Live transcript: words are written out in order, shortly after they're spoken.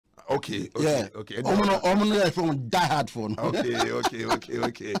Okay. Yeah. Okay. I'm from die hard phone. Okay.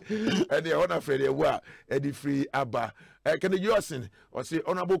 And the honor for the wa Eddie free Abba. Can you listen or say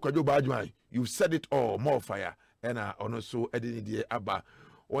Honorable Kwadwo Baah Agyemang? You said it all, more fire. And also Eddie the Abba.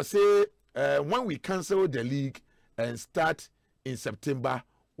 Or say when we cancel the league and start in September,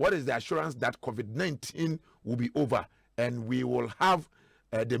 what is the assurance that COVID-19 will be over and we will have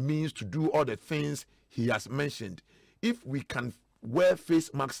the means to do all the things he has mentioned? If we can wear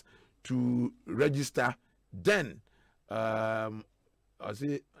face masks to register, then I'll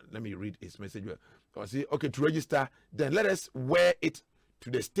say, let me read his message. I'll say, okay, to register, then let us wear it to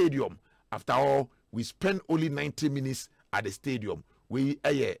the stadium. After all, we spend only 90 minutes at the stadium. We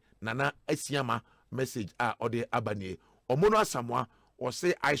Nana Esiama message or the Abane Omono Asamoah or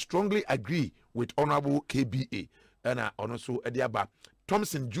say I strongly agree with Honorable KBA and also Ediaba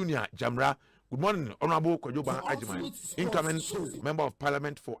Thompson Jr. Jamra. Good morning, Honorable Kwadwo Baah Agyemang, incoming Member of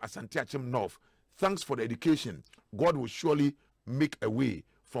Parliament for Asante Achim North. Thanks for the education. God will surely make a way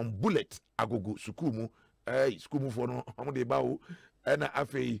from Bullet Agogo Sukumu. Sukumu for no Amode Bawo and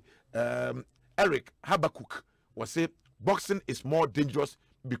Afe Eric Habakuk was say boxing is more dangerous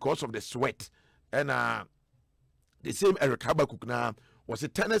because of the sweat. And the same Eric Habakuk now was say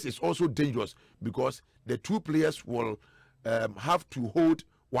tennis is also dangerous because the two players will have to hold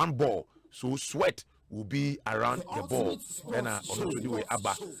one ball. So sweat will be around the ball. And also the way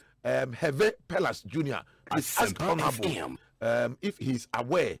Abba Heve Pelas Jr. is asked Honorable if he's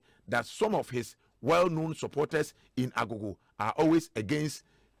aware that some of his well-known supporters in Agogo are always against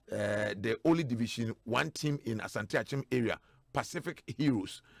the only Division 1 team in Asante Achim area, Pacific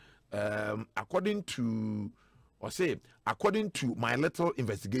Heroes. According to my little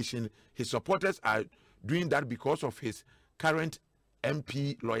investigation, his supporters are doing that because of his current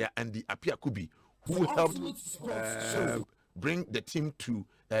MP lawyer Andy Apiakubi, who helped bring the team to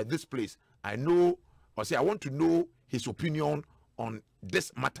this place. I want to know his opinion on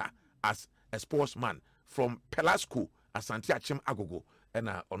this matter as a sportsman from Pelasco, Asante Achim Agogo, and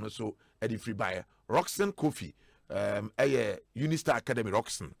also Eddie Freebuyer, Roxanne Kofi, Unistar Academy,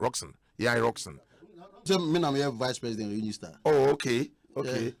 Roxanne. Yeah, Roxanne. So, I'm Vice President of Unistar. Oh, okay. I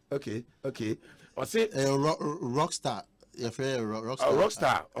say Rockstar.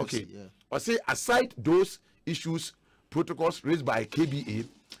 Rockstar. Okay. Yeah. I say aside those issues, protocols raised by KBA,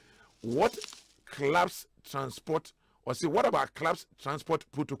 what about clubs transport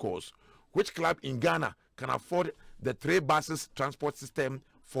protocols? Which club in Ghana can afford the 3 buses transport system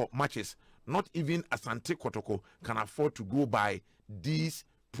for matches? Not even Asante Kotoko can afford to go by these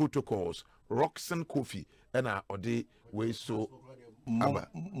protocols. Roxanne Kofi and Ode way so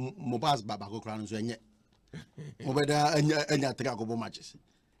Mobas Babako Crown so Mobeda and Yataka matches.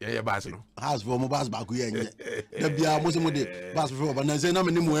 Yeah, Basino. Has for Mobas Baku. The Bia Mosimo Bas for Banazena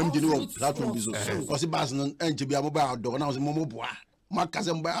minimum platform business. Was it Basin and Jibia Mobile Dog and I was Momoboa.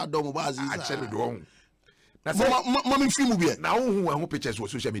 Marcasm by Domobaz. I said it wrong. Mommy film be now who pictures for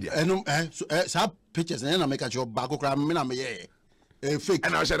social media. And pictures and I make a job Baku Crown Miname. Fake.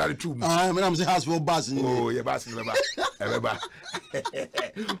 And I said that too. I'm saying house for Basin. Oh, yeah, Basin. Never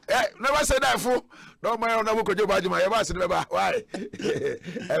said that for no my own Kwadwo Baah Agyemang. Why?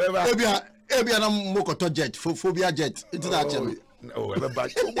 Maybe I'm Mokoto jet, phobia jet. It's that. Oh,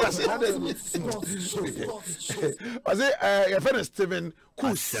 everybody. I say, your friend Stephen,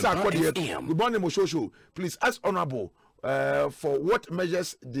 good morning, Moshosho. Please ask Honorable for what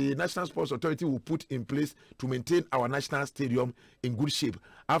measures the National Sports Authority will put in place to maintain our national stadium in good shape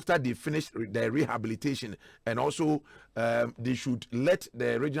after they finish their rehabilitation, and also they should let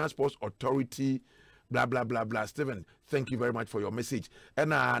the Regional Sports Authority blah blah blah blah. Stephen, thank you very much for your message. And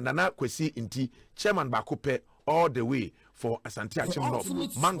Nana Kwesi Inti, Chairman Bakope, all the way for Asante Achim North.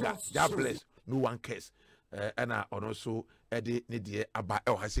 Manga, God bless, no one cares. And also Eddie Nidia Aba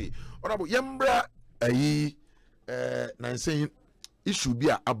El Hasi. Honorable Yembra saying it should be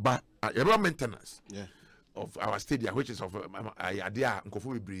about maintenance of our stadium, which is of idea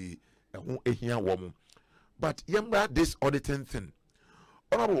Nkofubri here woman. But Yembra this auditing thing.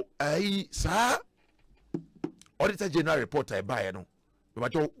 Honorable sir Auditor General report I buy no.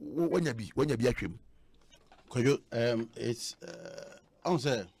 But when you be atwem. It's I'm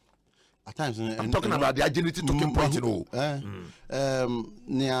saying at times I'm talking about the agility talking point, you know.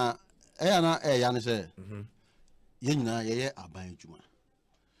 Near Ayana say Yena aban juma.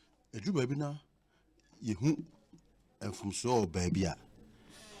 Ejuba bi na yehu from so baby a.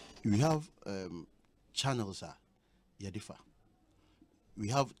 We have channels differ. We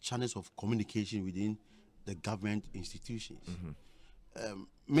have channels of communication within the government institutions.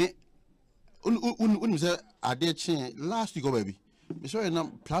 Me say I did change last week baby. sorry na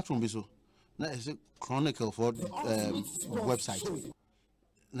platform bi so na is a chronicle for website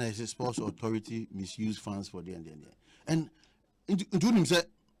na is a sports authority misuse funds for the and into him say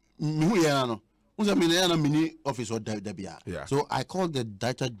me hu ya no unza me na mini office or there. So I called the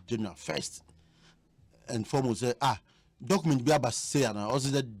Director General first and foremost say document bi aba say na also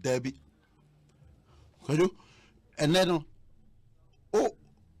the Debbie and then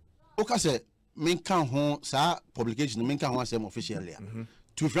okay say me can ho sa publication me can ho say officially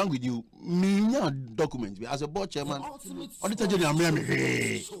to be frank with you me document as a board chairman auditor general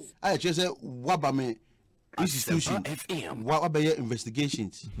me I just say what ba me institution what be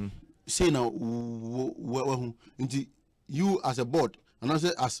investigations say now you as a board and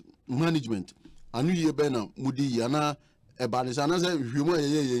as management and you be na mudi ana e ba ne say na say hwemo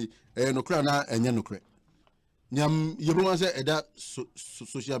no kra na enya no kra nyam yebo say eda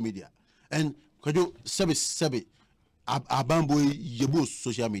social media and Kwadwo sebe abambo yebo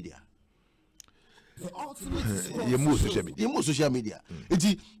social media yemo social media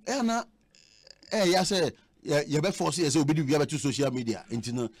enti na ya say you be force say obedi we to social media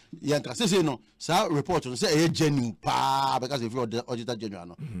enti no yanka say no sa report no say genuine pa because if you auditor general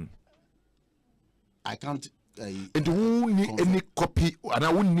no I can't and who need any copy and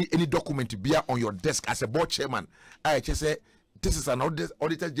I wouldn't need any document be on your desk as a board chairman. I just say this is an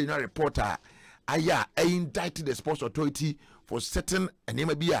auditor general reporter. I indicted the sports authority for certain and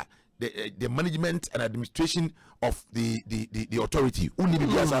the management and administration of the authority. Only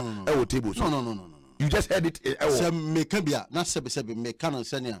no. You just heard it. Me can be not sebe me can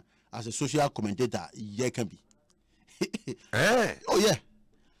senior as a social commentator. Yeah, can be. Oh yeah.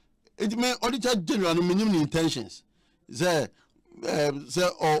 It may auditor general no minimum intentions. Say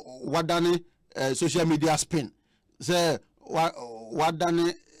what done social media spin. Say what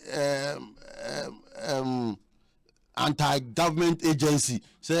done anti-government agency.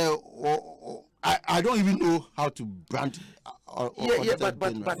 Say I don't even know how to brand. But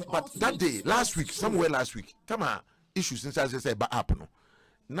that day last week, somewhere last week, come on, issues since I say but happen.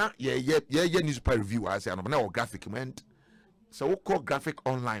 Now newspaper review I say no graphic meant. So we call graphic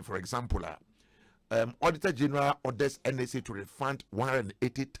online, for example, Auditor General orders NSA to refund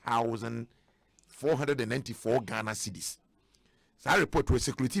 180,494 Ghana cedis. So I report to a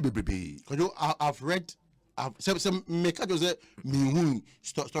security baby. I've read, some make me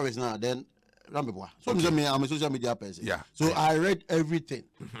stories now. Then so I'm a social media person. Yeah. So I read everything,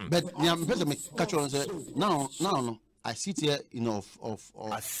 but catch on say now I sit here in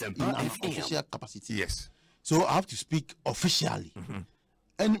official capacity. Yes. So I have to speak officially.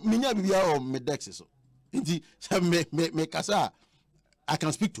 And many people are on Medex. So, I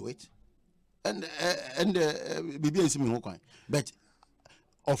can speak to it. And but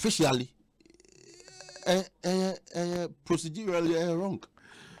officially, procedurally wrong.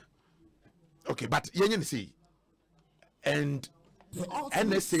 Okay, but you see, and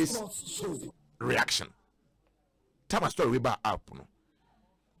NSA's reaction. Tell my story about up. No?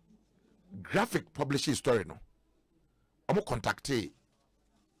 Graphic publishing story no. I'm contacted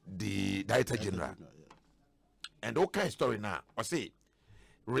the Director General and all kind of story now. I say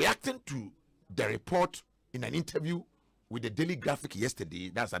reacting to the report in an interview with the Daily Graphic yesterday.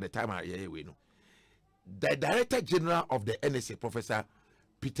 That's at the time we know. The Director General of the NSA, Professor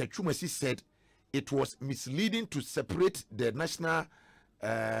Peter Chumesi, said it was misleading to separate the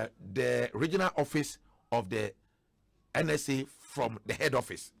the regional office of the NSA from the head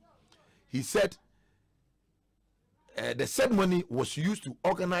office. He said the said money was used to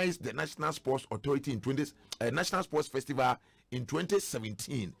organize the National Sports Authority in National Sports Festival in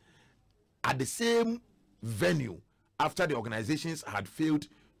 2017 at the same venue after the organizations had failed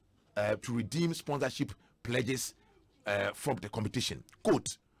to redeem sponsorship pledges from the competition.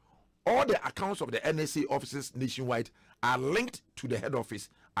 Quote, all the accounts of the NSA offices nationwide are linked to the head office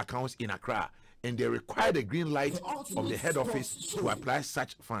accounts in Accra, and they require the green light of the head office to apply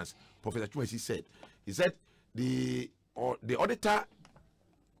such funds. Professor Chumesi said. He said the auditor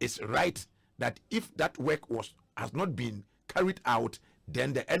is right that if that work has not been carried out,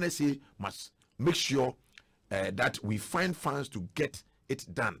 then the NSA must make sure that we find funds to get it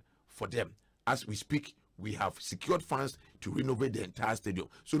done for them. As we speak, we have secured funds to renovate the entire stadium.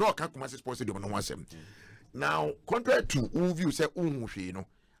 So now I can't come Sports Stadium no one. Now, contrary to who you say, you know,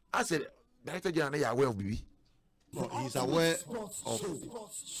 I said, Director General, you are aware of BB. No, he's aware of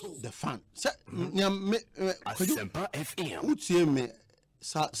the fund. Who say me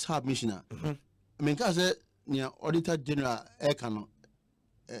submissioner? I mean, because Auditor General Ekano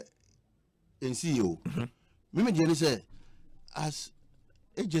and CEO. Me say as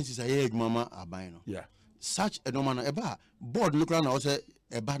agencies are here, mama are buying. Yeah. such a normal eba board look around also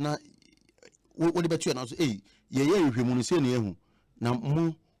a banner what about you and also hey you say near now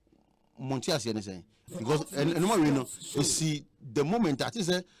Montias anything because and no more you know you see the moment that is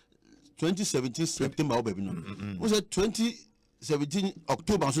a 2017 September baby no was it 2017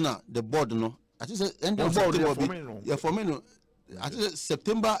 October so now the board no I think end of September yeah for me no I think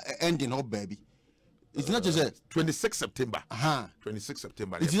September ending up baby. It's not just a 26 September. 26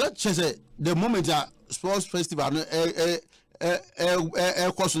 September. It's not just the moment that sports festival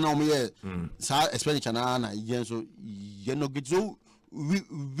course now me sa expenditure na so you know get so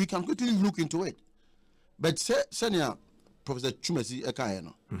we can quickly look into it. But senior Professor Chumesi Eka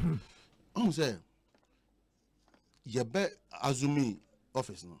no. Say you be Azumi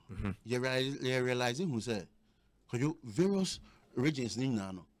office no. You realizing who say you various regions ni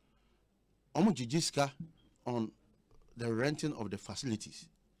na no. Jijiska on the renting of the facilities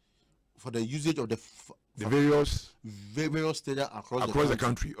for the usage of the various stadia across the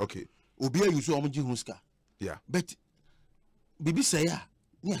country. Okay. Obia you so Huska. Yeah. But Bibi say ya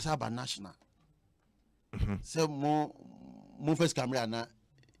ni asaba national. So more first camera na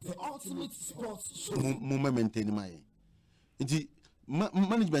the ultimate sports show. Mo maintain my. Inti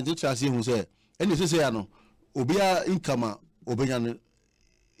management chase who say any say ya no obia income obenya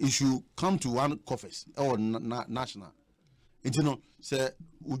it should come to one coffers or national. You know, say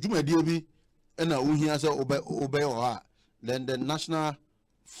Ujuma DB and a here say obey or then the national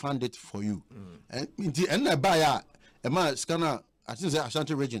fund it for you. And in the end, buyer a man scanner, I think the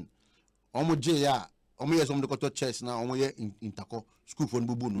Ashanti region. Omo J omo some the chess now omo in Tako school for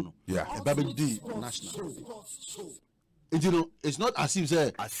Bubu no. Yeah, a baby D national. You know, it's not as if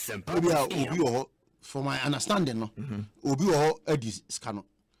say maybe Obi for my understanding no. Obi or Eddie scanner.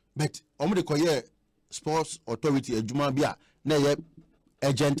 But omde koye sports authority ejuma bia na ye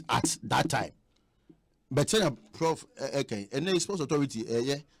agent at that time. But then prof okay and sports authority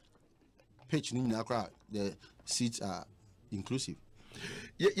ye pitch ni na kra the seats are inclusive.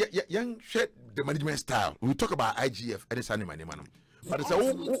 Young share the management style. We talk about IGF and it's animal name. But it's a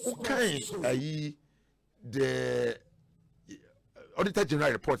kind the Auditor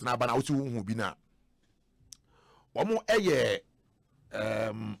General report na bana usu hu bi na. Omo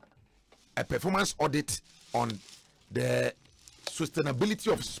a performance audit on the sustainability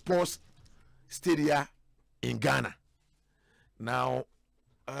of sports stadia in Ghana. Now,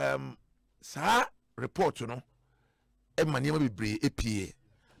 report, you know,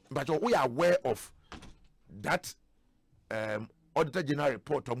 but we are aware of that Auditor General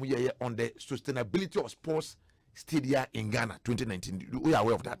report on the sustainability of sports stadia in Ghana 2019. We are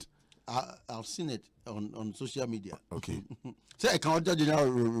aware of that. I've seen it on social media. Okay. So I can't judge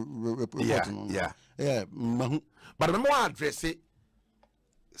report. Yeah. But remember I address it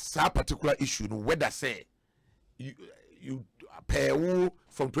particular issue whether say you pay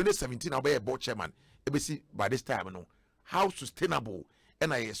from 2017 I'll be a board chairman. ABC by this time you know how sustainable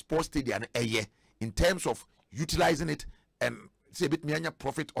and a sports stadium a year in terms of utilizing it and say a bit me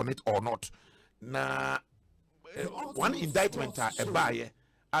profit on it or not. Na one indictment a buyer.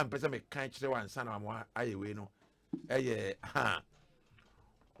 I'm present kind of one son of my no.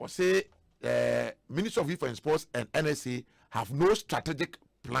 Or say Ministry of Youth and Sports and NSA have no strategic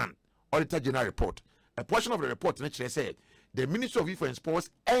plan. Auditor General report. A portion of the report actually said the Ministry of Youth and Sports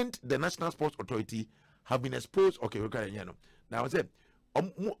and the National Sports Authority have been exposed. Okay, okay, you know. Now I said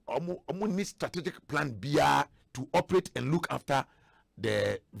need strategic plan BR to operate and look after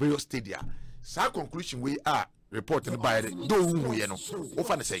the various stadia. So conclusion we are reported by the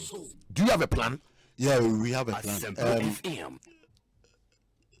saying, do you have a plan? Yeah, we have a plan.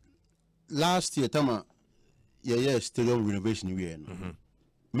 Last year, Tama, stadium renovation we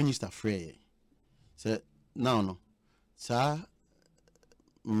Minister Frey said, no, sir,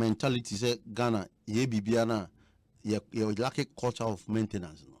 mentality said Ghana, ye bibiana, ye lack a culture of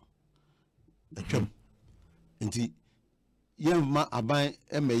maintenance. The term, and ma abai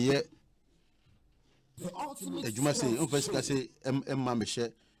emaye. You must say, first say, Mamma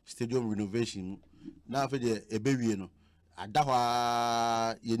stadium renovation. Now for the baby, no,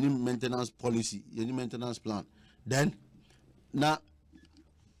 Adawa, you need maintenance policy, you need maintenance plan. Then, now,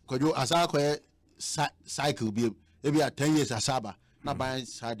 could you as I cycle be maybe at 10 years as Saba, not by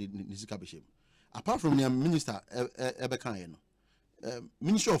side in this cabinet. Apart from the minister, Ebekan,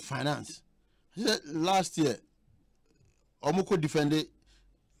 Minister of Finance, last year, Omoko defended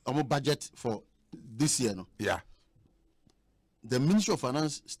Omo budget for this year, no? Yeah. The Ministry of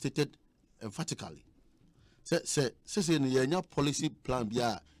Finance stated emphatically, say in policy plan,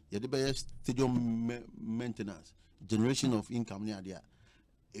 yeah, stadium maintenance, generation of income near there.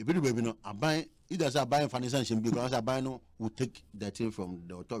 baby no aban either say aban financial because aban no will take the thing from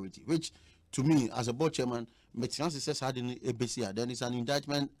the authority, which to me as a board chairman, Mexican says had in ABC, then it's an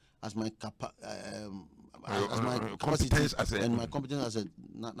indictment as my competence as and my competence as a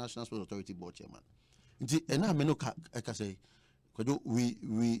National Sports Authority board chairman. And I may I can say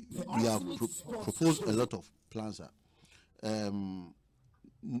we have proposed a lot of plans.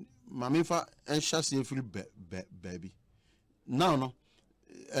 Mamifa and Shasi feel baby. Now no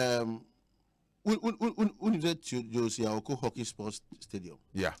you see our hockey sports stadium.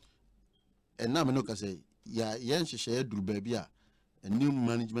 Yeah. And now I can say yeah, yen share do baby. A new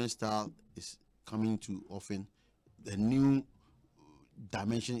management style is coming to often. The new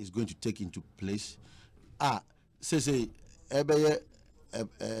dimension is going to take into place. Say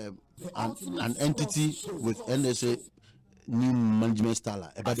an entity with NSA new management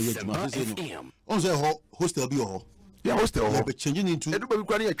style. About the year on the hostel be or yeah, hostel. You'll be changing into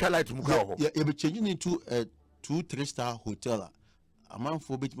you'll be changing into a 2-3 star hotel. A man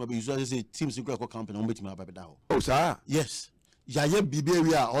for bit maybe usually say teams in company on bit my baby down. Oh, sir. Yes. Yaye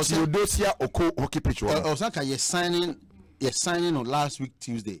Bibia also Theodosia Oko hockey pitch. Osaka you're signing on last week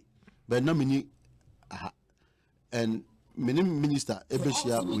Tuesday. But no mini and many minister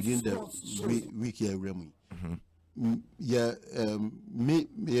Ebesia within the week here Remy. Yeah,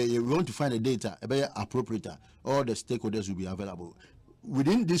 we want to find a data appropriate. All the stakeholders will be available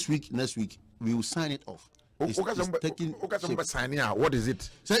within this week. Next week we will sign it off. Signing out. What is it?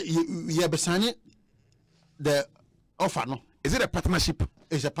 So you have signing the offer. No, is it a partnership?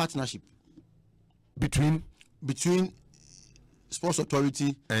 It's a partnership between Sports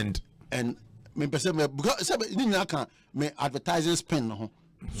Authority and me because me advertising spend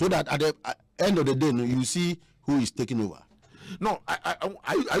so that at the end of the day you see who is taking over. No,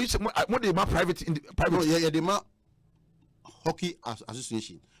 I use what they private in the private. No, yeah, they hockey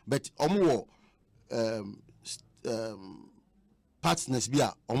association, but partners be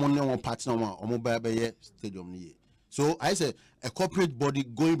one partner one stadium ni. So I say a corporate body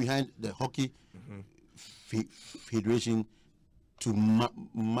going behind the hockey federation to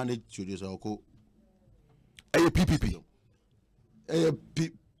manage Julius Oko. PPP.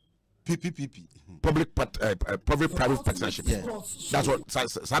 PPP. Public private partnership. Yeah. That's what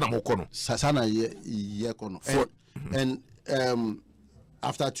Sana Mokono. Sana Yekono. And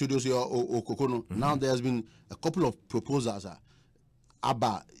after Julius Okono, now there has been a couple of proposals.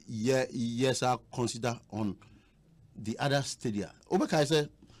 Abba, yes, I consider on the other stadia. Obaka said,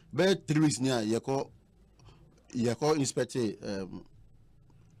 "Be 3 weeks near Yeko inspect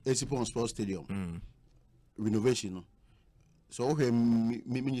AC Sports Stadium renovation." So when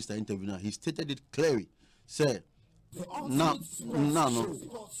minister interviewed, he stated it clearly. Say, now,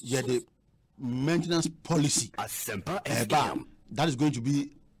 yeah, the maintenance policy that is going to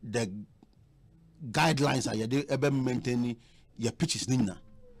be the guidelines. They maintaining your pitches nina.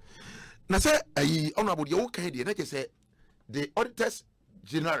 Now say honorable you okay there say the auditors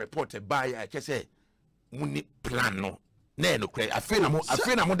general report by I say muni plan no I feel I'm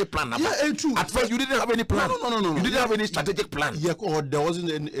the plan. Yeah, true. At first you didn't have any plan. No. You didn't have any strategic plan. Yeah, or there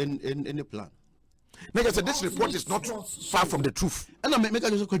wasn't any plan. Like I said, this report is not far from the truth. And I'm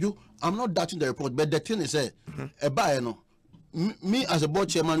not doubting the report, but the thing is, me as a board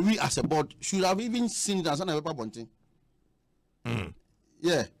chairman, we as a board should have even seen it as an paper bunting.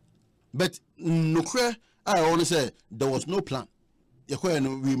 Yeah, but no, I only say there was no plan.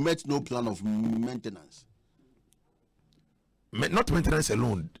 We met no plan of maintenance. Not maintenance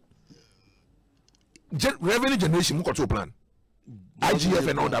alone. Revenue generation, more plan. IGF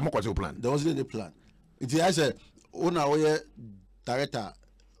and all that, more plan. There wasn't any plan. I said, our director,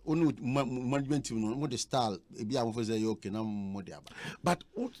 management team, the style, but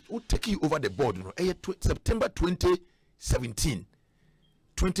who take you over the board? September 2017,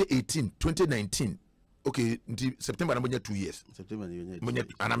 2018, 2019. Okay, September I'm 2 years. September and I'm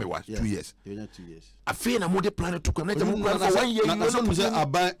 2 years. 2 years. I feel I'm the plan to come. For 1 year. You say I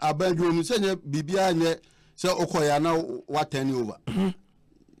you say Bibia say Okoya now what 10 over. And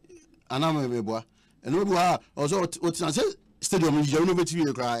I'm a boy. And we also what say stadium you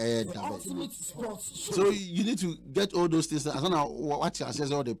innovative cry. So you need to get all those things. I don't know what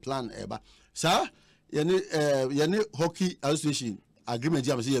says all the plan ever. Sir, yani hockey association agreement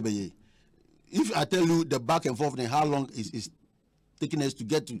jam say if I tell you the back and forth and how long is taking us to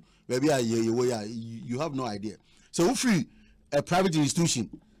get to where we are, you have no idea. So if we a private institution,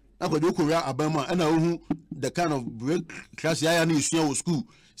 now go to Korea, Abama, and the kind of bureaucracy I need to school,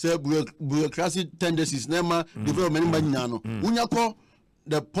 say bureaucracy tendencies, never development money now. When you call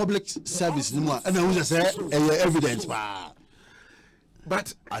the public service, and I was say evidence.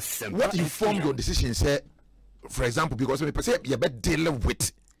 But what informed your decision, say, for example, because we say you better deal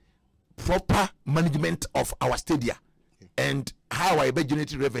with proper management of our stadia and how I be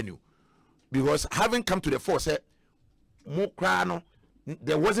generating revenue, because having come to the fore, say,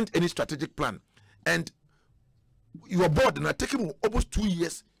 there wasn't any strategic plan, and your board now taking almost 2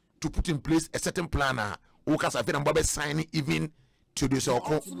 years to put in place a certain plan. Signing even to this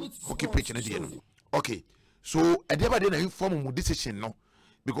hockey pitch. Okay, so at the end of the day, inform decision no,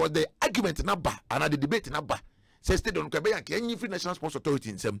 because the argument number and the debate number says state don't care any free national sports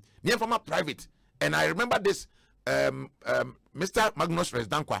authority in some near from a private. And I remember this Mr. Magnus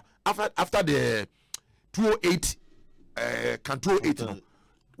Resdankwa after the 208 can 208 no,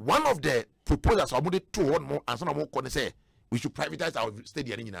 one of the proposals are moved to one more and some more corner say we should privatize our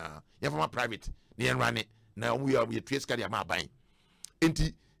stadium in from a private near run it now we trace carry my buying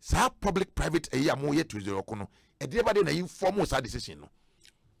enti sa public private a year more yet to zero kono e dey body na inform us decision no.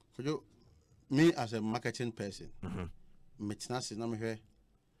 So me as a marketing person metina se na me hwe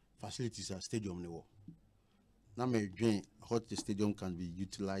facilities at stadium ne wo na me dwen what the stadium can be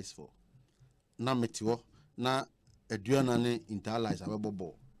utilized for na metiwo na eduana ne interlice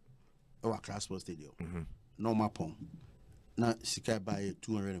abebo our class sports stadium no mapon na sika by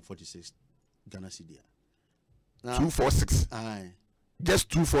 246 Ghana cedi. 246 aye just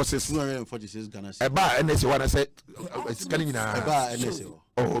 246 246 Ghana cedi. Eba NSA one said it's coming na eba NSA.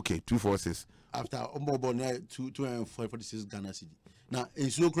 Oh okay, 246 after ombobo na 246 Ghana cedi. Now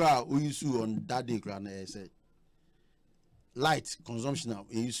in so kra we use on that day kra na say light consumption now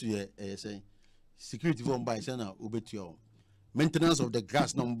use say security for buy say na obetuo maintenance of the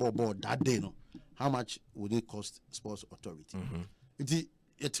grass number board that day no, how much would it cost sports authority?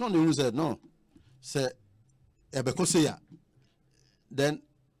 It's on the news said no say ebekoseya then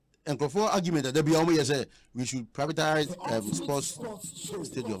and for argument that there be almost say we should privatize sports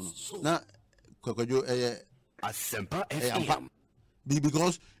stadium now Kwadwo Asempa FM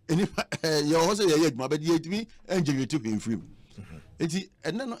because any you also but yet me and generate in free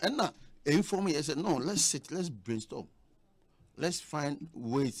and then inform me. I said no, let's sit, let's brainstorm, let's find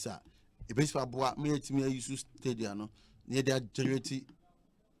ways a base for boa me use stadium no near that generate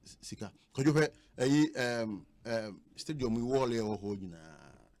sika because you stadium we wall or hold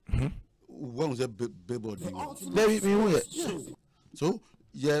one was a billboard so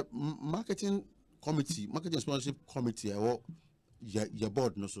yeah marketing sponsorship committee or your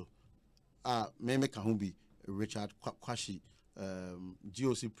board no so me can be Richard Kwashi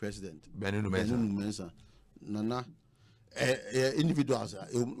GOC president Beninu Mensa Nana individuals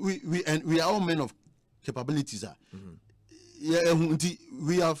we are all men of capabilities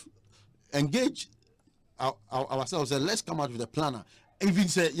we have engaged ourselves and let's come out with a planner even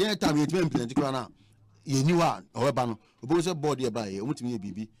say yeah time you implement plan you knew one or ban board hereby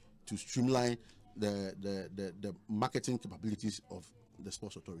to streamline the marketing capabilities of the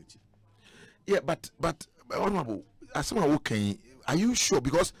sports authority. Yeah, but honorable, as someone who are you sure?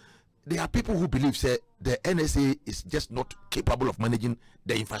 Because there are people who believe say the NSA is just not capable of managing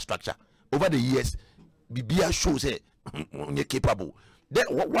the infrastructure. Over the years, BBA shows say you're capable. Then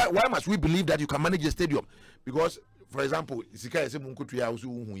why must we believe that you can manage a stadium? Because, for example, Sika is a munkutu ya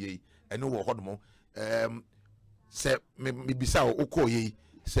usu ye and no hodmo say bisa okoye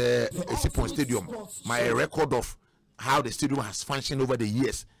say a Sipon stadium. My record of how the stadium has functioned over the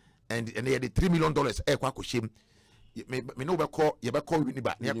years. And they had the $3 million me no be call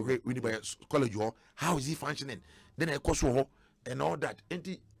Winneba college how is he functioning? Then I cost and all that.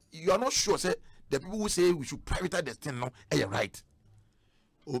 And you are not sure say the people who say we should privatize the thing now are right.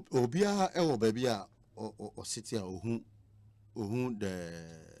 Obia e baby or city who the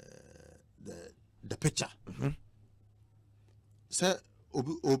picture. Say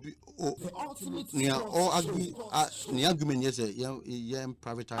near all argument yes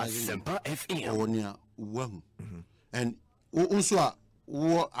privatizing or near one and also a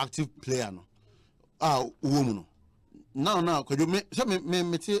war active player no woman now could you make some me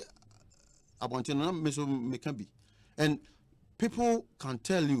can be and people can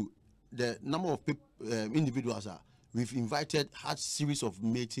tell you the number of people individuals we've invited had series of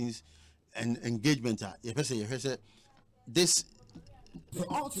meetings and engagement this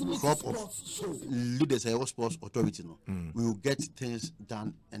crop of leaders at sports authority we will get things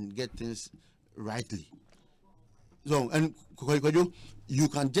done and get things rightly. So and you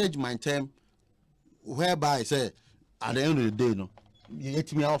can judge my term whereby say at the end of the day you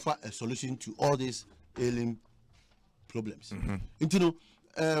let me offer a solution to all these ailing problems. You know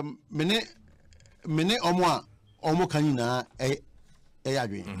many omo kanina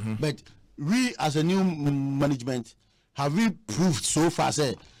agree. But we as a new management have we proved so far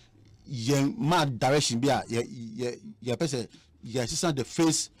say mad direction be yeah person yes the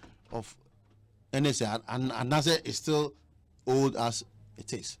face of NSA and NASA is still old as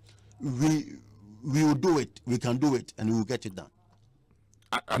it is. We will do it, we can do it, and we will get it done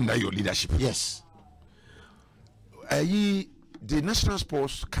under your leadership. Yes. The National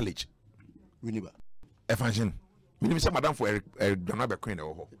Sports College Winneba function minimum madam for Eric Dwamna Queen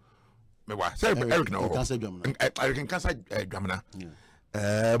or mewa say Eric no Eric cancer Dwamna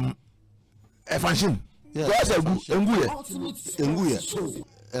function yes enguye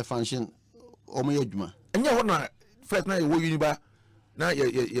function omo yeduma enya wona first na wo Uniba na ye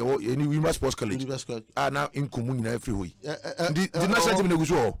Uniba Sports College na inkomu nyina free hoyi the national team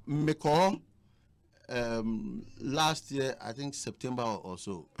neguso ho me call last year I think September or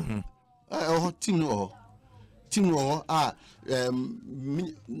so team no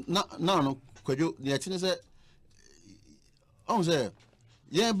Kwadwo the thing say on say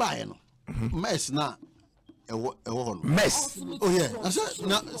yeah buy no mess na mess oh yeah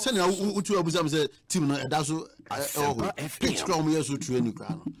na say na utu abusam say team no eda so pitch from here so training kra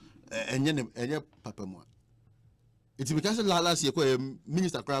no enye papa mu it because last year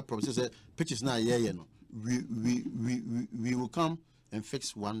minister kra promise say pitches na yeah no we will come and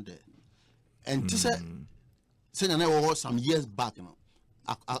fix one day and to say na some years back you know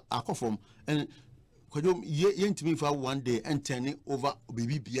I come from and Kwadwo ye to me for one day and turn it over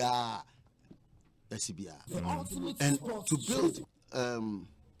BBBR SCBR and to build a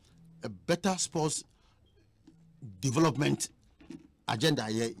better sports development agenda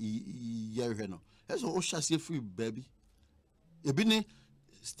here no that's all shall free baby you been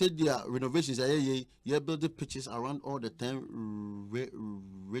stadium renovations you build the pitches around all the 10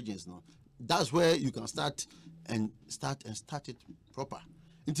 regions now. That's where you can start it proper.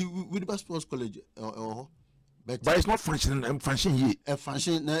 Into Winneba Sports College but it's not functioning here. A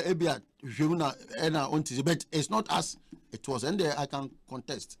function na ebia hwemu na onti but it's not as it was and there I can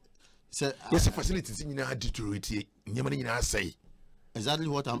contest. So yes facilities in deteriorate nyama say exactly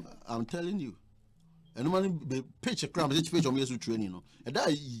what I'm telling you. And normally be pitch a cram this pitch on yesu training no. And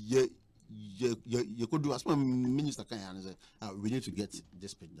that you could do as my minister can say we need to get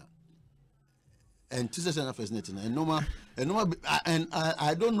this pitch done. And this is an first and normal and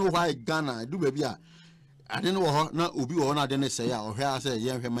I don't know why Ghana do baby I don't know na obi or na den say or here say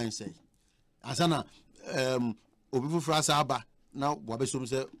yen hweman say asana obi fu asa aba na wabesom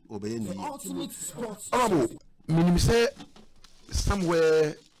say obey ni minim say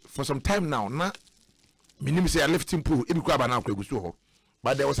somewhere for some time now na minim say I left him pool ebi kwa ba na kwagusu ho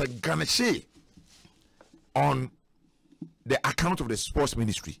but there was a garnish on the account of the sports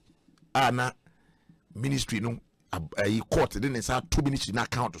ministry na ministry no a court didn't say 2 ministry na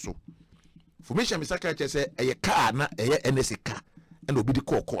account so formation Mr. Kache say a car na a NSA car and obi the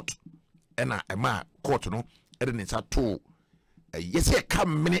court and a ma court no e didn't say 2 yes a car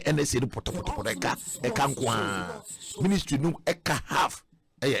many NSA no poto e kan kwa ministry no e ka half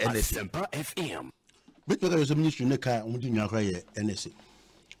e NSA FM because there is a ministry na car on di nyakra ye NSA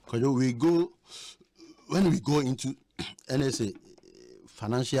because when we go into NSA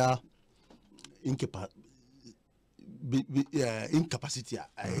financial incapacity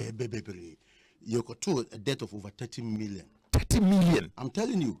you got to a debt of over 30 million. 30 million. I'm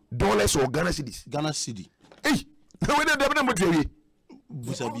telling you. Dollars or Ghana cedis? Ghana cedi. Hey, 30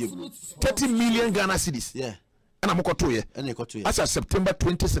 million Ghana cedis. Yeah. And I'm got to as of September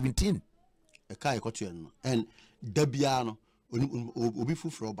 2017. A car got to and Debiano obi fu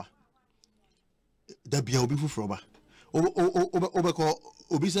froba. Debia obi fu froba.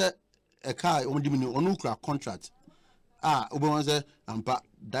 Obi say a car on the contract. Obi say ampa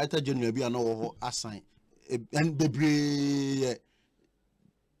Director General bi no assign and bebre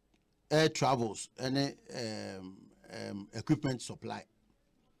air travels and equipment supply.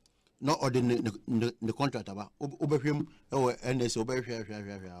 Not ordinary the contract about obehwem NSA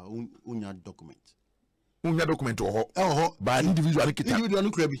obehwehwehwehwe unya document. Unya document oh by individual no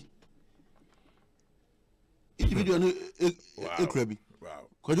krabi. Individual no krabi. Wow.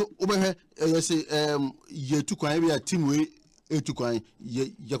 Kwadwo obehwe say ye tu kwan be team we etu kwan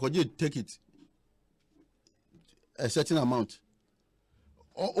ye kwaje take it a certain amount.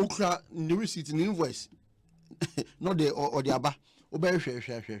 Okra the receipt the invoice not the or the aba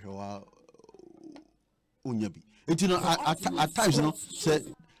obehwehwehwehwe unyabi. It at times you know say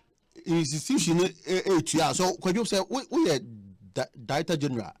institution so Kwadwo say we Director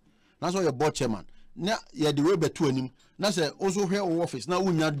General that's why your board chairman na ya the way beto anim na say also here office na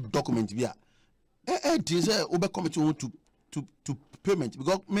unya document bia this obe committee to payment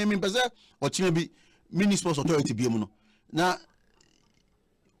because me pese or chime bi mini sports authority bi mu no Now,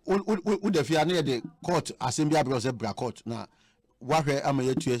 would the fear near the court assembly because a bra court now what am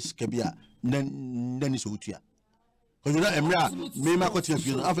I to Skabia then is Utia. Because you know, Emra may my court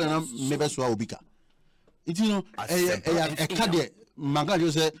after maybe so bika. It's a cadet.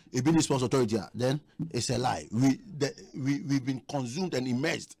 Manga say a business sports authority. Then it's a lie. We've been consumed and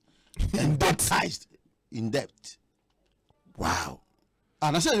immersed and baptized in debt. Wow.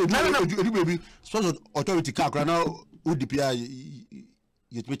 And I said, baby, sports authority car now would the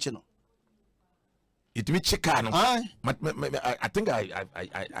it me channel. It me checano. I think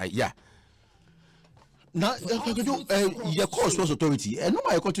I yeah. Now your course sports authority. And no,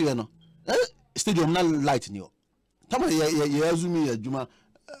 I got to you know. Stadium not light in you. Tama Yazumi Juma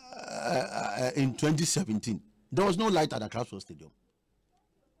in 2017. There was no light at the Club Stadium.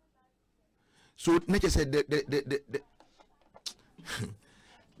 So Nature said the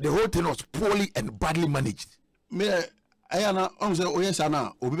whole thing was poorly and badly managed. You are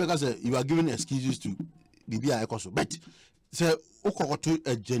giving excuses to the BI Ecoso. But say to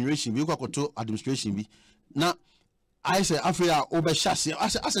a generation, we got to administration. Now I say Africa over chassis. I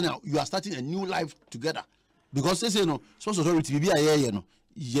say now you are starting a new life together. Because they say no, sports authority be a you know,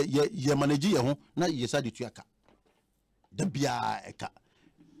 ye manage your home, not ye side to yaka. The BI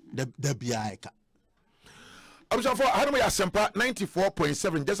the BI. I'm sorry for Hanumi Asempa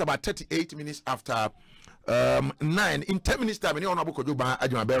 94.7, just about 38 minutes after 9. In 10 minutes time, Hon.Kwadwo Baah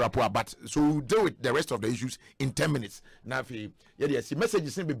Agyemang, but so we'll deal with the rest of the issues in 10 minutes. Now, yes,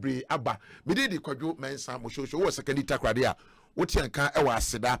 messages in Bibri Abba. Me did the Kwadwo Mensa Mosho was second takradia. What you can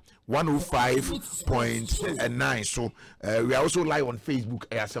Seda 105.9. So we are also live on Facebook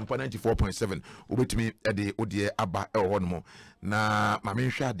at Asempa 94.7. Over to me at the Odie Abba one more. Na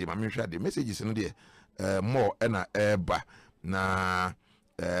Mamisha the messages in there more and Eba na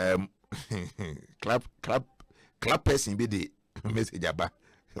clap person be the message Abba.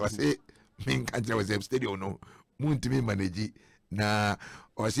 Was it mean country was a stadium no moon to me manage na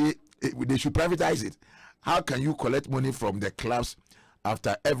or say they should privatize it. How can you collect money from the clubs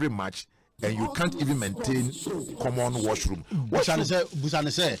after every match and you can't even maintain common washroom?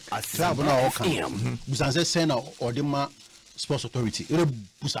 Busane say club na oka. Busane say send or the sports authority.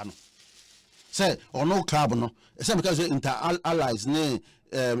 Busano. Say or no club no. Say because inter allies ne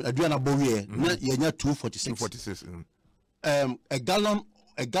Adriana Bowie na yenya 246. A gallon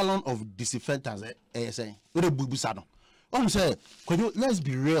of disinfectants say. Busano. Say let's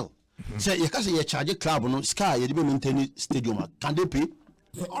be real. Say you can say you charge a club no sky you be maintain stadium can they pay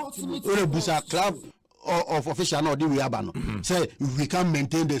the ultimate club of official no dey we abano say we can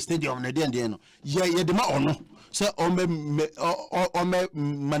maintain the stadium na dey no ye dey ma ono say on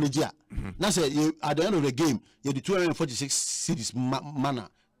manager na say at the end of the game you the 246 cities manner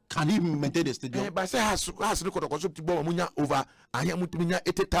can he maintain the stadium but say has no kotoko to ball munya over anya mutunya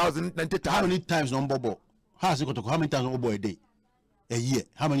 80,000 90,000 how many times no bobo how many times no bobo a day a year?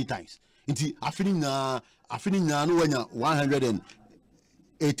 How many times? Inti afini na no wanya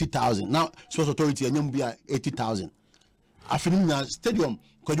 180,000. Now sports authority and be 80,000. Afini na stadium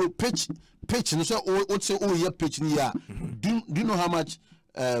because you pitch no so what say oh yeah pitch niya. Do you know how much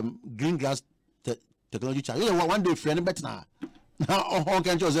green grass technology charge? You know one day friend better now. Now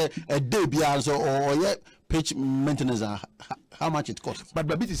can just say a day beyond so or yeah pitch maintenance how much it costs. But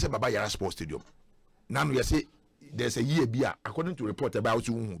Babiti said Baba Yara Sports Stadium. Now we say there's a year beer according to report about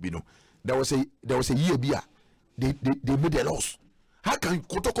you know there was a year beer they made a loss. How can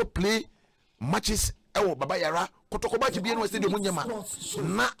Kotoko play matches Baba Yara Kotoko match be no stadium munyama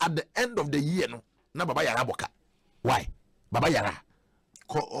na at the end of the year no na Baba Yara boka why Baba Yara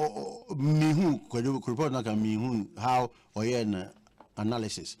me who could report na me who how or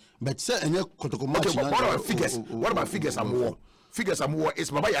analysis but say any Kotoko match what about figures and more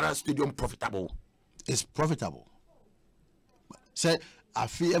is Baba Yara stadium profitable? It's profitable. Say I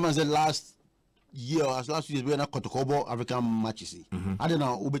feel the last year or last year we are not Kotokobo African matches. I don't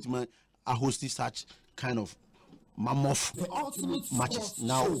know Ubetman I hosted such kind of mammoth matches.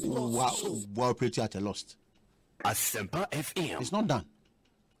 Now we're operating at a loss. Asempa FM. It's not done.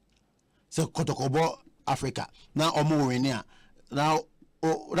 So Kotokobo Africa. Now Omo now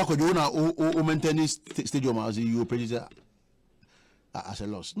maintain stadium as you operate as a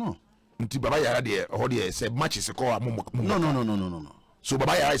loss. No. Baba Yara there or there say matches no. So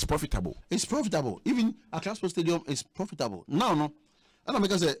Baba Yara is profitable. It's profitable. Even a class stadium is profitable. No. And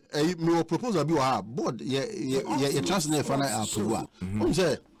I'm say me proposal be our board transfer final approval.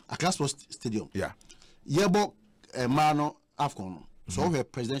 Say a class stadium. Yeah. Yebo mano Afcon. So we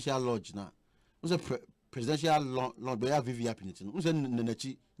presidential lodge now. presidential law they have VVIP in it.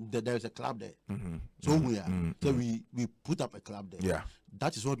 There is a club there. So so we put up a club there. Yeah.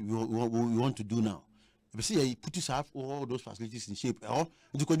 That is what we want to do now. You see, you put yourself all those facilities in shape. Or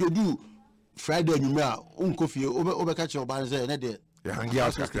you could do Friday and you may coffee over catch your bars there. The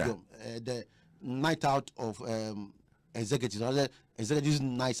night out of executives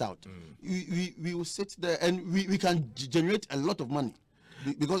nights out. We will sit there and we can generate a lot of money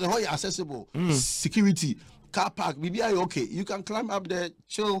because the whole accessible security car park. Maybe okay. You can climb up there,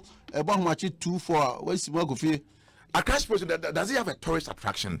 chill. About much 2 4. Where's the coffee? Accra Sports, does it have a tourist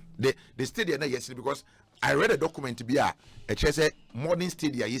attraction? The stadium yesterday, because I read a document to be a modern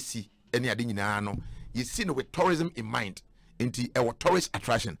stadium you see any you see with tourism in mind into our tourist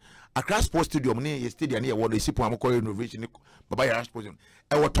attraction. Accra Sports Stadium near stadium near what they see Pamoko innovation Baba Sports.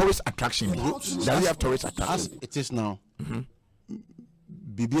 Our tourist attraction. Does it have tourist attraction? As it is now.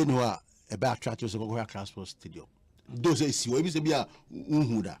 Bibi no about attractions of Accra Sports Stadium. Those is we say be a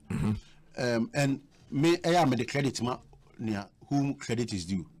unhuda. And me I am the credit ma near whom credit is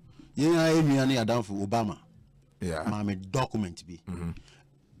due. Yeah, I down for Obama. Yeah. My document be.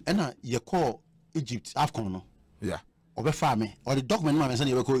 And you call Egypt AFCON no. Yeah. Obe farme or the document man say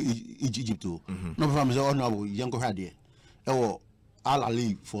you call Egypt to. No farme say honorable young hade. Ewo Al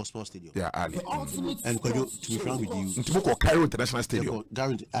Ali for sports stadium. Yeah, Ali. And to be frank with you. Ntiboko Cairo International Stadium.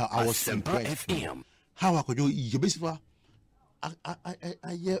 Guarantee I was impressed. How I could do you basically I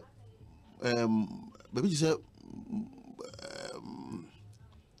maybe you say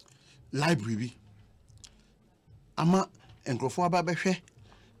library ama enkrofo aba behwe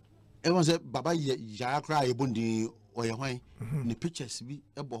e won say baba ya kra e bondi oye hwan ne pictures bi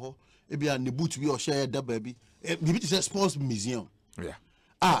e bo ho e bia ne boot bi o share da ba bi maybe you say sports museum. Yeah.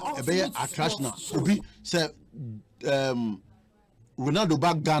 E be attraction obi say Ronaldo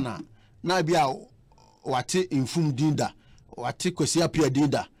back Ghana na bia wate infum dinda wate kwesi apia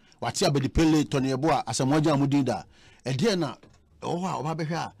dinda wate abedi pele Tony Eboa asamoja amudinda e de na oba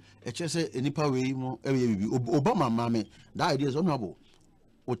behwe a e chese enipa we mo e bibi Obama mame that idea is honorable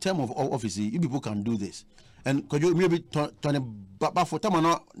with term of office you people can do this and could you maybe Tony Baba for time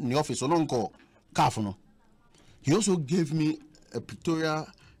na the office no nko caf no he also gave me a pictorial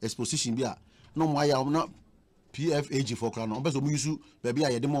exposition bia no mo ya na PFAG for crown no so we use baby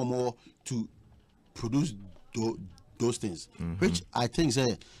I more to produce those things which I think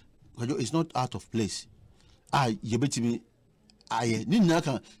say it's not out of place. You bet me I need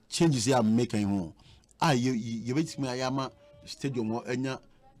can changes here make him you bet me I am a stadium or a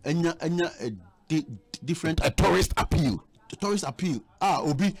different a tourist appeal. The tourist appeal.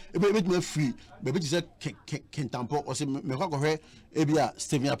 Obi bet me free. Maybe you say Kentampo or say me go here ebia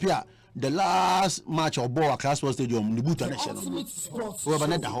Stephen Apia the last match of ball Accra Sports Stadium the boot national. We have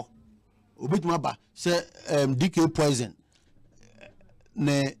another ho. Obi me ba say DK Poison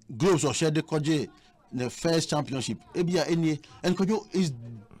ne gloves or share the koje the first championship ebia any and kojo is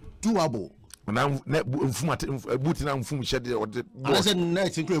doable na boot na mfum share the I said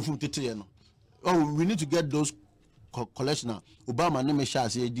next include mfum tete no. Oh, we need to get those collectioner. Obama name share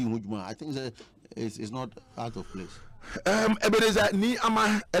say di hujuma. I think it's not out of place. Ebenezer ni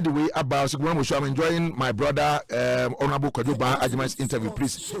ama anyway about I'm enjoying my brother Hon.Kwadwo Baah Agyemang's interview.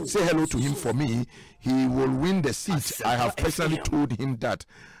 Please say hello to him for me. He will win the seat. I have personally told him that,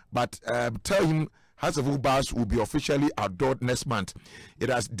 but tell him House of Ubas will be officially outdoors next month. It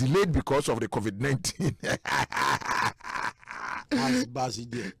has delayed because of the COVID-19.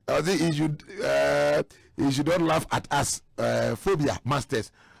 I think he should not laugh at us. Phobia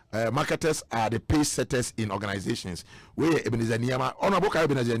masters. Marketers are the pace setters in organizations. Where Ebenezer Niyama, Hon.Kwadwo Baah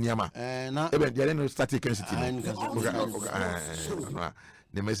Ebenezer Niyama, Ebenezer static city.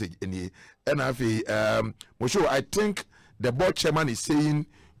 The message in the I think the board chairman is saying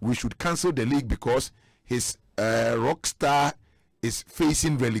we should cancel the league because his rock star is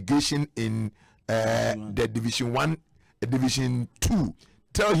facing relegation in the Division 1, Division 2.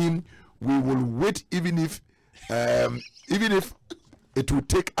 Tell him we will wait even if it will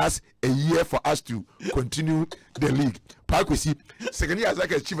take us a year for us to continue the league. Parkwesi, second year as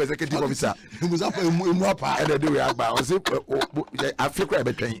like a chief executive officer. And the day we are by I say Africa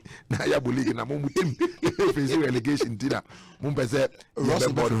between Nayabu League and a moment facing relegation dinner. Mumbeze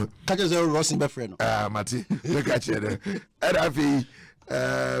Ross Befriend. Mati, look at you. And I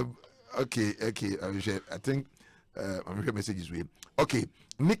okay. I think I'm here messages with. Okay,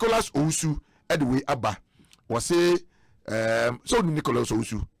 Nicholas Owusu Edway Abba was say so Nicholas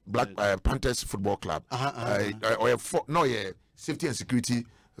Owusu Black Panthers Football Club. Safety and security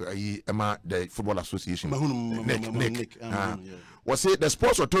the Football Association. Nick. was say the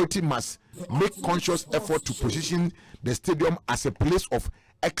sports authority must make conscious effort to position the stadium as a place of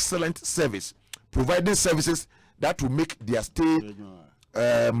excellent service, providing services that will make their stay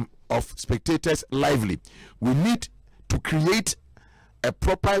of spectators lively. We need to create a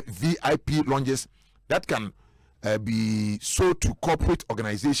proper VIP lounges that can be sold to corporate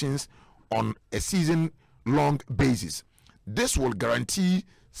organizations on a season-long basis. This will guarantee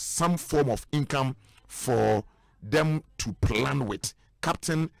some form of income for them to plan with.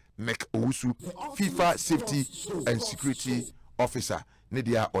 Captain Mek Owusu, FIFA Safety and Security Officer,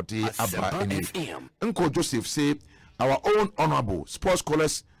 Nidia Ode Abba Uncle Joseph say, our own honorable sports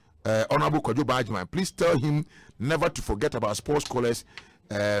scholars, Hon.Kwadwo Baah Agyemang, please tell him never to forget about sports scholars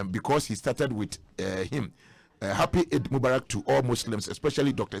because he started with him. Happy Eid Mubarak to all Muslims,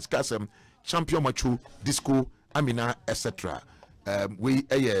 especially Dr. Kasem, Champion Machu, Disco, Amina, etc. We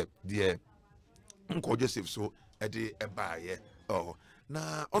dear Uncle Joseph so the buy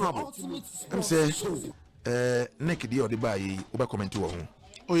na honorable I'm say neck the or the buy over comment to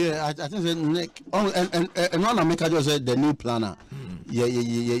Oh yeah, I think the neck. Oh, and one America just said the new planner. Yeah,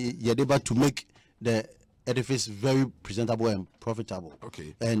 able to make the edifice very presentable and profitable.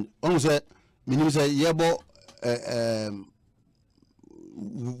 Okay. And almost said, minimum say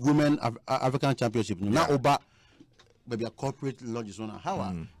women African Championship. Now over maybe a corporate lodges on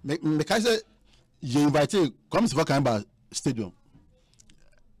how make I say you invite comes for kind of stadium.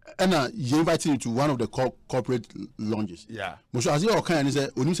 And you invite him to one of the corporate lounges. Yeah. Most as you can say,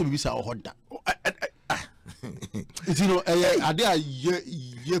 "Onim se bibisa o hoda." You know, are there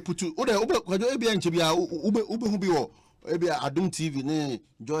ye put to ube ebi enche bia ube hu bi wo ebi Adum TV ne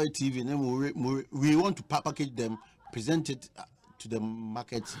Joy TV ne we want to package them, present it to the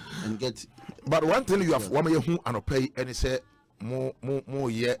market and get. But one thing you have one year who and pay and say more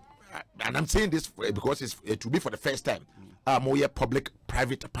year, and I'm saying this because it will be for the first time. More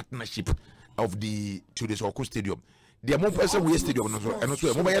public-private partnership of the to the Soko Stadium. The more person we stadium and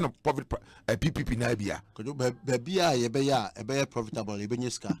also more public PPP na bia. Baby a profitable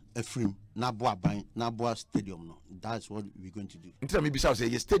ebenyeska efrim na boa ban na boa stadium no. That's what we're going to do. Until maybe say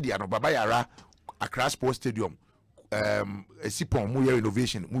yes stadium no baba yara Accra Sports Stadium sipon mo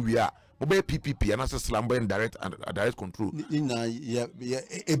renovation mo wi a mo be PPP and as slam and direct control. Na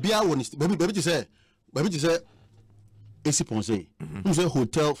ebia won baby to say AC Ponce, who's a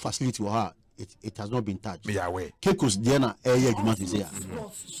hotel facility or her, it has not been touched. Me aware. Kekos Diana Air is here.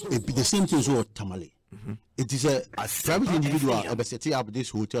 It be the same thing so Tamale. It is a private individual setting up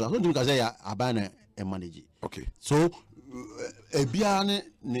this hotel. I don't think I ban a manager. Okay. So a biane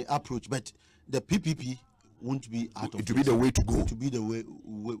approach, but the PPP won't be out of it. To be the way to go. To be the way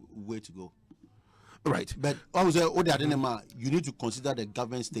to go. Right. But I was you need to consider the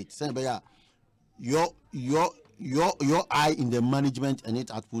government state. Say your eye in the management and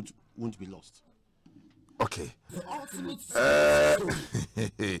its output won't be lost. Okay.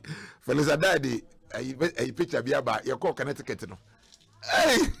 Fellas, daddy, I picture be about your call Connecticut. No.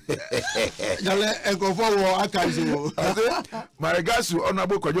 Hey, my regards to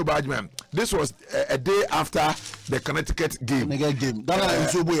Hon.Kwadwo Baah Agyemang. This was a day after the Connecticut game.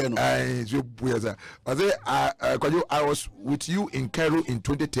 I was with you in Cairo in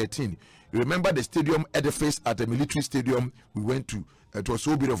 2013. Remember the stadium edifice at the military stadium we went to? It was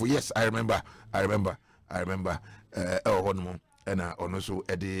so beautiful. Yes, I remember. And also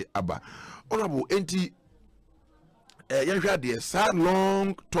Eddie Abba. Honorable Enti, you had the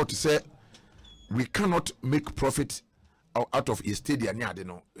long thought to say we cannot make profit out of a stadium. Yeah, you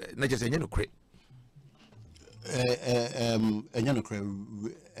know, not just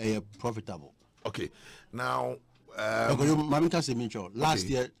profitable. Okay, now. Last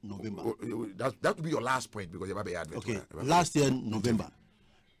year November. That would be your last point because you have a okay. Last year November,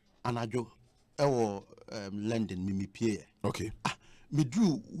 and I go London me Pierre. Okay. Me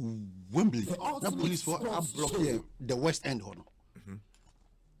drew Wembley. Now police for block here the West End honor.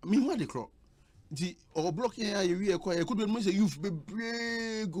 Meanwhile the crowd, the or block here you could be say youth be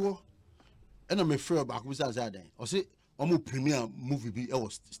go, and I'm afraid about who's outside there. Or say almost premier movie be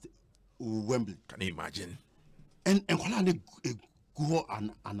was Wembley. Can you imagine? And go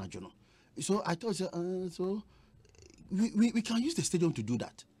and journal. So I thought so we can use the stadium to do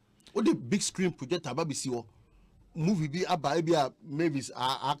that. What the big screen project about see movie be about maybe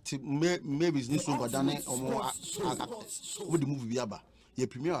active maybe it's not so than or more what the movie be about. The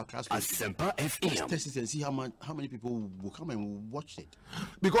premiere class Asempa FM. Test it and see how many people will come and watch it.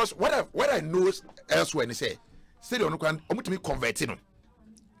 Because what I know elsewhere and say stadium can convert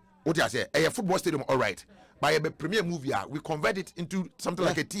what I say a football stadium all right. By a premiere movie, we convert it into something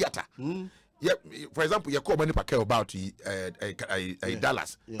like a theater. yeah, for example, you call money packet about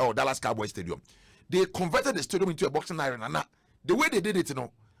Dallas or Dallas Cowboys Stadium. They converted the stadium into a boxing arena. The way they did it, you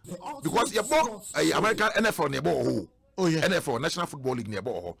know, because you bought American NFL near Oh yeah, NFL National Football League near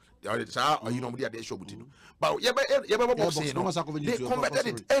Boho. You know, they show it. But yeah, boxing, you know, they converted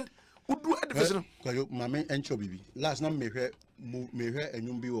it and would do anything. My main entry baby. Last night me hear and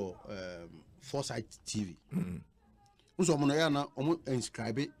you be Foresight TV. So I'm gonna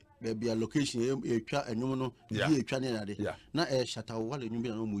inscribe it. There be a location a chat and you know be a channel there. Now a shatter wall and you be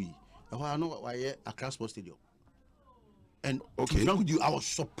no mui. I know why a class sports stadium. And okay, with you, I was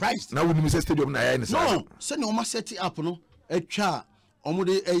surprised. Now we miss a stadium. No, send you must set it up. No, a chat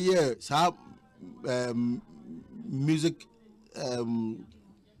almost a year. So music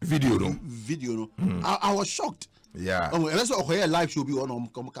video. No. I was shocked. Yeah. Let's say a live show be on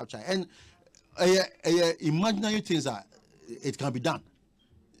come capture and imaginary things that it can be done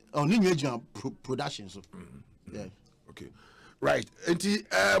on new production. So yeah. Okay. Right. And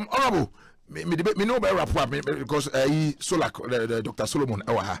honorable. Me know by rapport because Solak, Dr. Solomon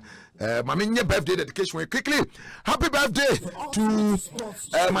my birthday dedication quickly. Happy birthday to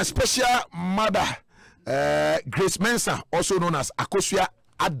my special mother, Grace Mensah, also known as Akosua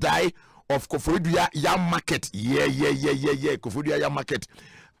Adai of Koforidua Yam Market. Yeah. Koforidua Yam Market.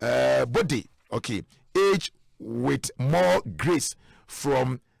 Body, okay. Age with more grace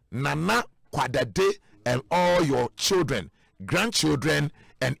from Nana Kwadade and all your children, grandchildren,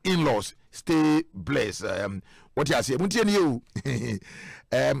 and in-laws. Stay blessed. What you say?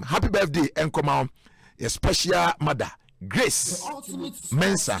 Happy birthday and come on, your special mother, Grace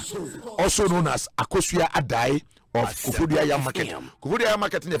Mensah, also known as Akosua Adai of Koforidua Yam Market. Koforidua Yam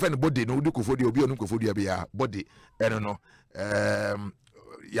Market in the friend body no do Koforidua obi onu Koforidua be body. I don't know.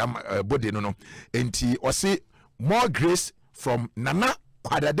 Yam body no. Enti or say more grace from Nana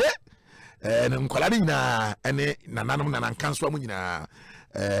Kwadade and Nkwalade na ene nananom nanankanso amu nyina.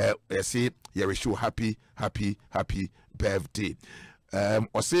 Say you wish you happy birthday.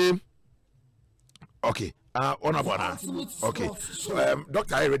 Or say okay, honorable. Okay,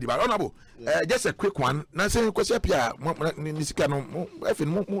 Doctor, I ready, but honorable. Just a quick one. Now say question Pia, Nisika no, F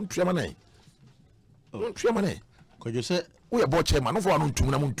Triamane. Triamane. Could you say we are board chairman? No for one to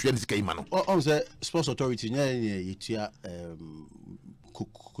Namun Trianis man. Oh, the sports authority, yeah,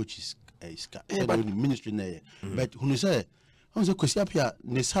 coaches, ministry, but who say. On the question here,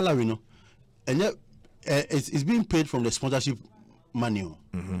 the salary no, and yet it's being paid from the sponsorship money.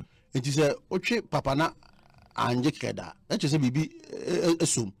 It is a okay papana and jekeda. That is a baby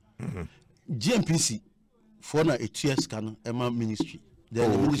assume. GMPC for na a tier scan ministry. The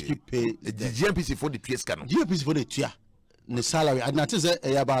ministry pay the GMPC for the tier scan. GMPC for the tier. The salary and that is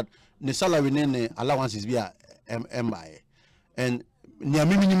about the salary and allowances via MI and near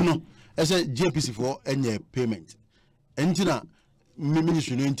minimum no. As a GMPC for any payment. Entina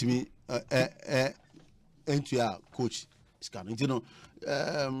ministry no ntimi entua coach scan ntino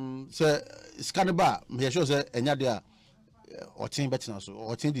say scan ba me sure say enya de a otin betina so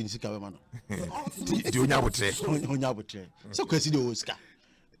otin di sika we ma no di onya botre so kwesi de o sika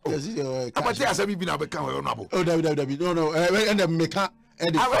kwesi de abati asabi bi na be kan we no abo oh David no and the meka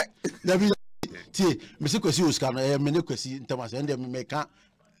David tie me se kwesi o sika no me ne kwesi ntamase and the meka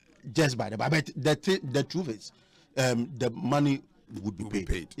just by the but the truth is the money would be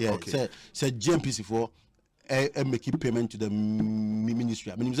paid. Yeah, okay. Say GMPC for making payment to the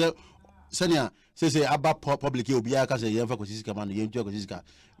ministry. I mean, say about public will be because you have a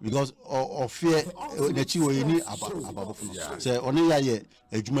because of fear that you will need about say only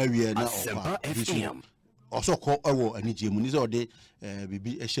a Juma now also call a Nigeria or they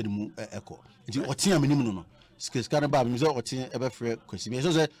be a shedmu echo. What's your minimum? No, Scanaba, Mizo, or Tin ever free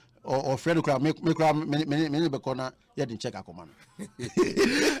question. Or friend crowd make many corner yet in check a command.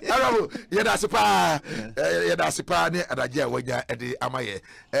 That's a pa near at a year when you're at the Amaye.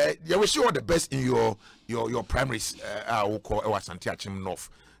 You wish you all the best in your primaries. I will call our Santiachim North.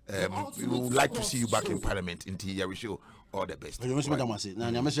 We would like to see you back in Parliament in Tia. We wish you all the best. You must make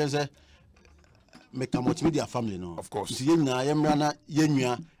a multimedia family, no? Of course. Yemrana,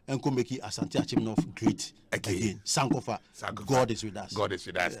 Yenya, and Komeki, Asante Achimnof, great again. Sankofa. God is with us. God is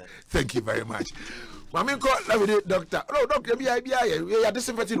with us. Yeah. Thank you very much. Mami, let me doctor. Oh, doctor, we are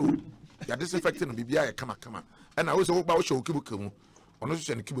disinfecting. You are disinfecting. BBI, come on. And I also about show Kibuku. On also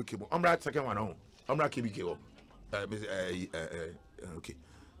send Kibuku. I'm right, second one. I'm right, Kibuku.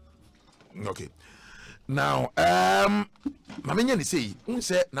 Okay. Now, Mami,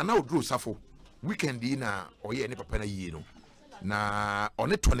 say, Nana Drew Safo. Weekend na oye ne papa na yie no na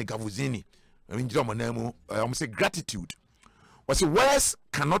one Tony Gavuzini I mean say gratitude was words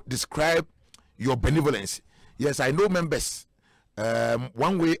cannot describe your benevolence. Yes, I know members,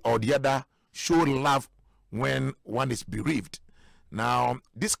 one way or the other, show love when one is bereaved. Now,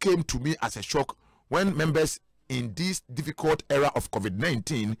 this came to me as a shock when members in this difficult era of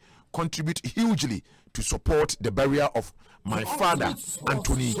COVID-19 contribute hugely to support the burial of my father,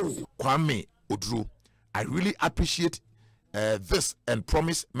 Anthony Kwame Odru. I really appreciate this and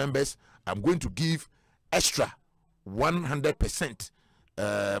promise members I'm going to give extra 100%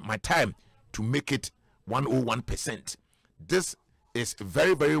 my time to make it 101%. This is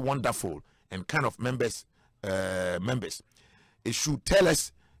very, very wonderful and kind of members. It should tell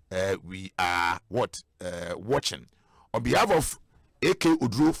us we are watching. On behalf of AK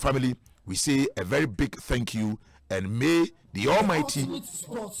Odru family, we say a very big thank you, and may the Almighty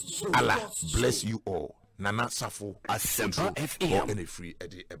Allah bless you all. Nana Safo Asempa FM. Any free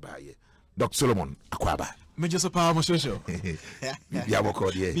Eddie Ebaye. Dr. Solomon Akwaba. Major Sapa Moshoso.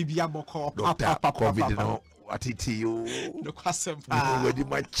 Biaboko, yeah. Bibiaboko. Dr. COVID, no. What it you? The Quasem. Ready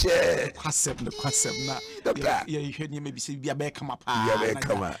my chair. Quasem, na. Doctor. Yeah, you heard me maybe say Biabe come up.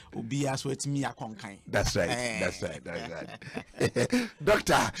 Ubia so it's me a conkai. That's right. That's right.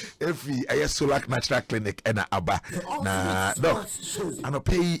 Doctor, if we a Solak Natural Clinic and Abba. Na, doc, I no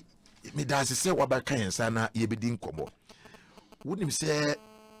pay me does say what back and sana ye be din kobo. Wouldn't him say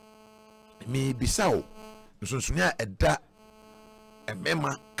me bisao nsunsunya eda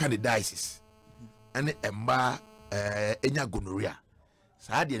emema candidiasis ane emba enya gonorrhea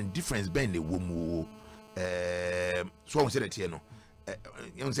saa de difference ben le womu so won say that here no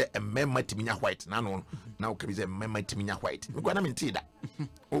you say emema timinya white na no na o kabi say emema timinya white me kwa na me nti da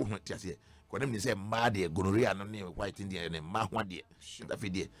oh no ti ase kwa na me say emma de gonorrhea no ne white ndi ne emma ho de da fe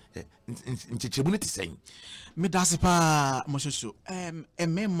de nchechemu ne ti sen Me das pa Moshoso.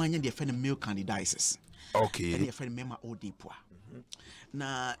 Emema nya de friend male candidiasis. okay And your friend mema odipwa.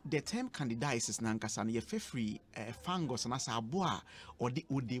 Na the term candidiasis na nkasa na ye free fungus na sa aboa or the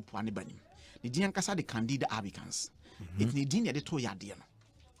odipwa ne banim. The di nkasa de Candida albicans. It ni din ye de to yade no.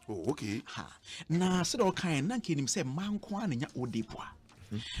 oh okay Ha. Na se do kan na nkenim se manko an nya odipwa.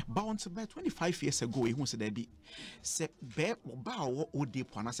 But about 25 years ago, he was there be se be ba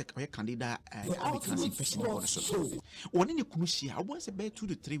odipwa na se Candida albicans infection on so. One ni kunushia, I want to be 2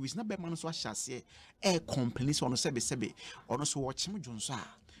 to 3 weeks na be man so ahase complaints on sebe ono so watch mu jonso a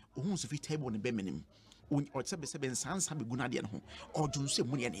ohun so fit table ne be menim o sebe nsansa be guna de no o jonso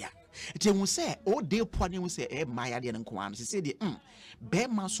mu ne ya ti hu se o de po ne hu se maya de nko an se de be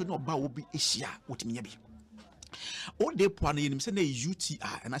man so ne oba obi ehia otiminya bi o de po ne nim se na UTI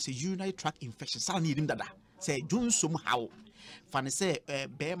and I say urinary tract infection sa ne nim dada se jonso mu hawo fane se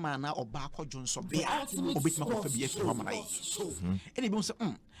be man na oba akọ jonso be a obetima ko fa bi afi ho mara yi ene bi se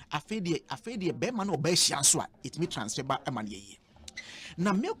afede be man oba ehia so a it me transfer ba amane yi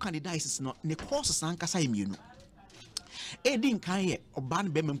na male candidiasis no ne causes ankasa emienu edin kan ye oba ne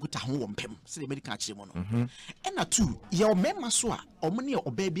be mamkuta ho wo mpem se medical akire mo no ena 2 ye o mema so a omo ne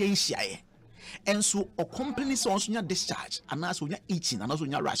oba bi anhia ye enso o company so onso nya discharge anaso nya itching anaso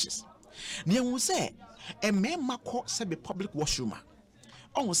nya rashes ne hu se mema ko se be public washroom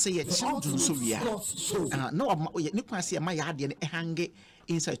on say ye children so we are no ne kwa se ma ya de ne hange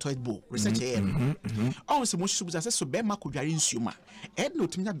inside toilet bowl research on se mo shubu say so be ma ko dware nsuoma no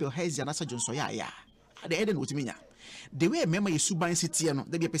timinya bilharzia na sa jonso ya de no timinya the way mema ye suban sitie no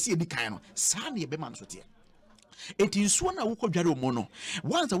de be pese edi kan no sa na ye be ma no so tie enti nsuo na wo ko dware mo no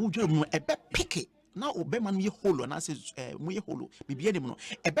once wo dware mo e be pick na obema no ye holo na say mo ye holo bibia dem no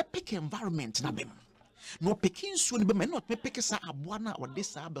e be pick environment na bem no picking soon be not me pick sa aboana or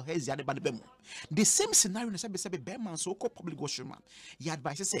this bilharzia de ba de bem the same scenario na say be man so ko public washroom ya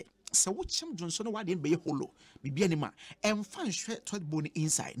advice say so wo chim jonso no wade be ye holo bibia ni ma emfa nhwe toilet bowl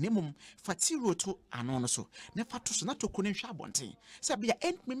inside nemum fatiro to ano no so ne fato so na to ko ne hwa abonten say be ya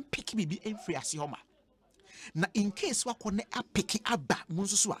end me pick bibi enfri ase homa na in case wa ko ne apiki aba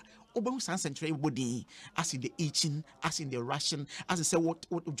munso so a obahu sansentre bodin as in the itching as in the ration as in say what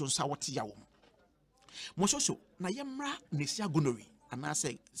jonso what ya wo Moshoso na yemra nesia gonorrhea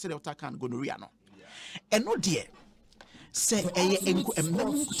anase se de utakan gonorrhea no eno de se eye enko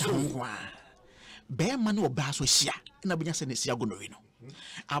emnam kutanwa be ma na oba so hia na benya se nesia gonorrhea no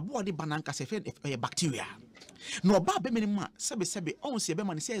abo de bananka se fe bacteria no oba be menima sebe on se be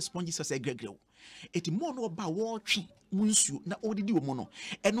ma ne se sponge se gregrew eti mo no oba wo twe munsuo na odidi wo mo no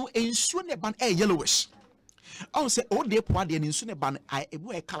eno ensuo ne ban yellowish on say all day poor de nsu ne ban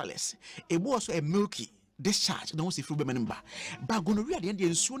ebu colorless ebu also a milky discharge no see through be menimba ba gonorrhea de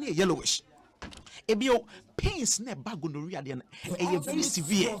nsu ne yellowish ebio pains ne ba gonorrhea de very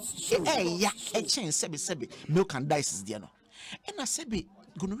severe ya e chen sebe milk and dices de no ena sebe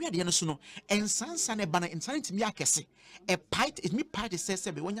gonorrhea de no so no ensansa ne bana insanity mi akese a pint it me part says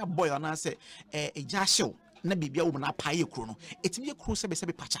say when ya boy na say e ja hyew na bibia wo na paye kro no etimi ye kro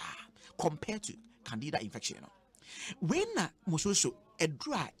sebe pacha compared to candida infection no when na mososo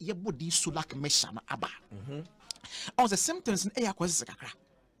edura ye body sulak mesha na aba on the symptoms e yakwese kakra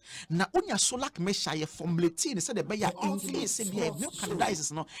na unya sulak mesha ye formulate ne say the beya in case be no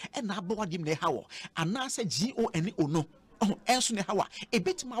candidiasis no e na abo wadim ne hawo ana say GONO no enso ne hawa e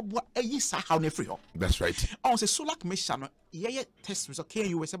betima abo ayi sa hawo ne free ho. That's right. On say sulak mesha no ye test result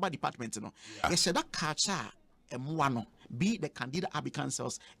KU Seba department no ye sheda culture emwa no be the candida albicans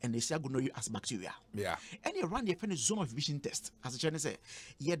cells and they say gonorrhea as bacteria. Yeah. And you run the friend zone of vision test as a Chinese say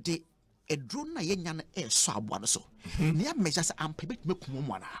ye de a drone na ye nyan e so abo no so. Near measures am pebet me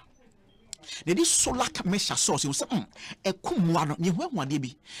kumwana. They did sulak mesha source you say e kumwa no ye hwan de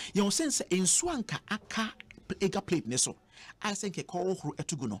bi. You sense ensu anka aka ega plate ne so. I think a call huru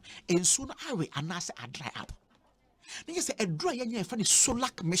etugu no ensu no awe anase a dry up. Nigga say a dry yan funny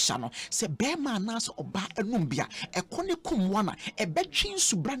sulak mesha no say bear man nas oba enumbia e kone kumwana e betwin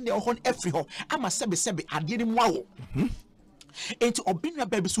subrande ohon every ho ama sebe ade ni mwawo enti obinwa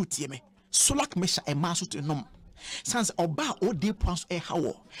baby so tie me sulak mesha e maso to nom sans oba ode points e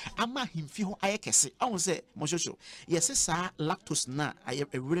hawo ama himfi ho ayekese awon say moshoso yes sa lactose na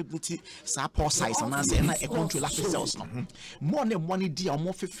availability sa poor size na say na e control lactose cells no more ne money dia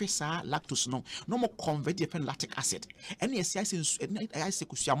mo fefe sa lactose no mo convert the lactic acid and yes I say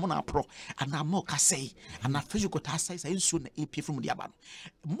kusua mo na pro ana mo ka say ana physical size ensu na ep from dia ba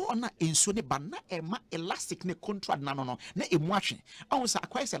no more na ensu ne ba na e ma elastic ne control na no na e mu atwe awon say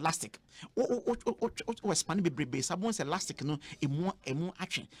quite elastic o expand be base abon say elastic no emu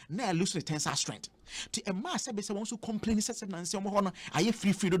atwe na lose the tensile strength to a mass say be won so complain say na nse omo ho no aye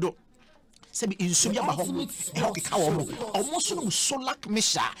free dodo say be insu ya ba ho e ho keka omo so no sulak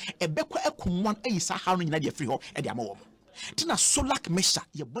mesha e bekwa ekumwan ayisa ha no nyina de free ho e de amawo tina sulak mesha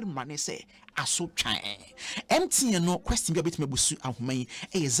ye body mane say aso twan MTN no question be betime busu ahoma yi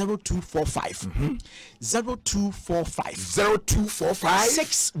e 0245 0245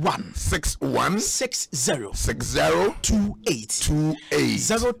 61 60 28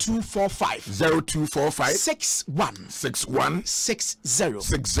 0245 61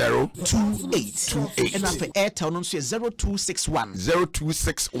 60 28 and after Airtel no so 0261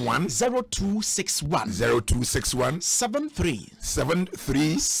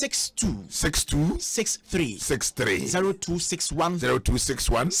 73 62 63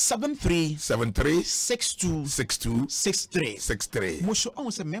 0261 73 62 63 Mosho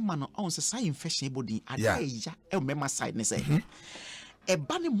on se mema no on se sign infection body ada ya e mema side ne say e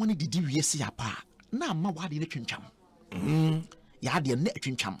ba ne money didi wiese ya pa na ma wade ne twentwam ya de ne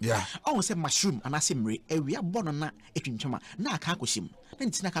twentwam on se mushroom anase mre ewia bono na twentwam na aka akoshim na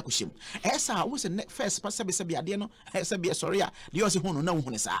ntina aka akoshim esa wo se first pass be ade no esa be sorry a de ose hono na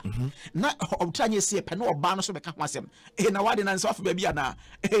wo sa na obtranye se pe na oba no so be ka ho asem na wade na nse ofa ba bia na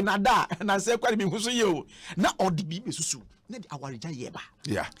na da na se kwani mi huso ye o na odi bi be susu na di awarija ye ba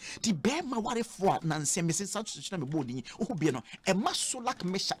di be ma ware fo na nse me se sa na me bodi o bi no e ma sulak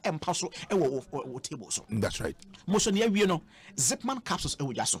mesha empa so e wo table so. That's right. Mo so ne awie no Zipman capsules e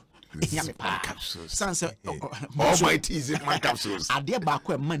wo ja so Zipman capsules sanse almighty Zipman capsules ade ba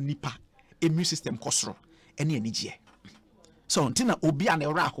ko e ma nipa immune system kosoro ene anigye so ntina obi a na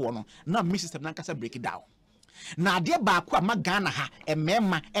ewra ho no na immune system na nkasa break it down na ade ba ko ma Ghana ha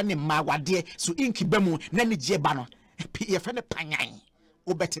emema ene ma wade so inkiba mu na anigye ba no ye fe ne panyan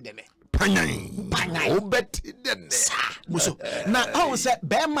obeti de ne panyan obeti de ne muso na how say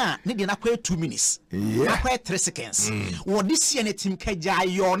bema ne de na kwa 2 minutes na kwa 3 seconds wo this year ne tim kaja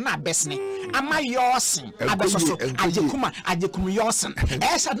yo na besne ama yosin abesoso ajekum yosin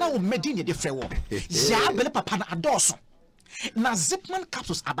esa na wo medine de frɛ wo ya bele papa na adoso na Zipman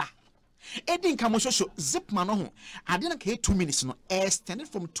capsules aba Edin Kamosho Zipman ho ade na ka 2 minutes no extended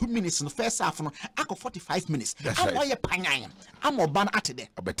from 2 minutes no first half no akọ 45 minutes am ye panyan am oba na atede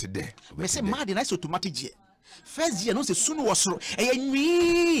obetede me say mad na so automatic je first year no se sunu wosoro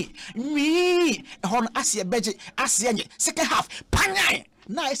nwi hon asie beje asie nye second half panyan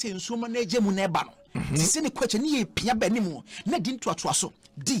na ese nsuma na ejemu na eba no sisi ne kwache ne ye pia ba nimu na di ntoatoa so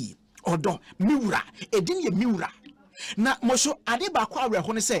di odo miwura edin ye miwura na mosho ade ba kwa awe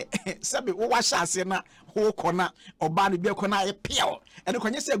ho ne se sebe wo wa sha ase na ho kona oba no bi kona e pia ene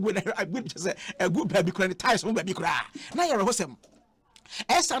kwanye se agu se agu ba bi kona ni ties mo ba bi kura na yere ho sem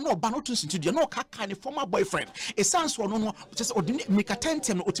esa no oba no to studio no kaka ni former boyfriend e sans wo no just odini mika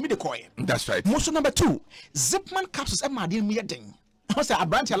tentem no otimi de koye. That's right. Mosho number 2 Zipman capsules e ma de mu ye den I said, a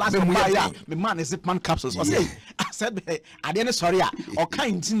branch last buy me man is Zipman capsules. I said, I didn't sorry, or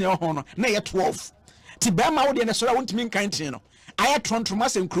kind in your honor, nay 12. Tibema would in sorry, I won't mean kind, you know. I had Tron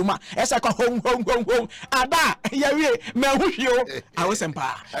Trumas and Kruma, as I go home. Ada, yeah, me, I was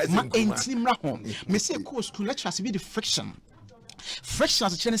empire. My intimate home. Monsieur Coast to let us be the friction. Friction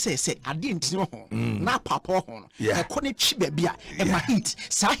as a channel say, I didn't know. Na papa hon. I couldn't chip baby and my heat.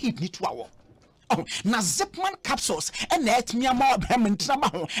 Sa heat need to our. Oh, na Zipman capsules and let me a more payment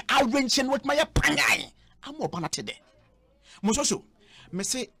trouble. I'll wrench in with my pangay. I'm more banner today. Mososo, me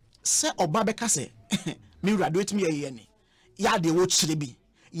say, Obabeka say, me graduate me a yenny. Ya de wo chiribi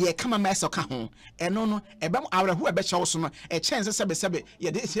ye kama mess oka ho eno no ebem awreho ebe che wo so no e chance sebe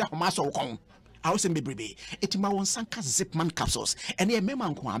ye de sia homa so wo kon awosem bebrebe etima won sanka Zipman capsules ene e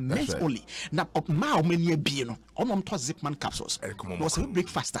mema nko men's only na ma o mani abie no onom to Zipman capsules was a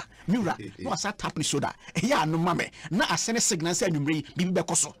breakfaster mura no asa tap ni shoulder ya no mame na asene signal say anwumre bibi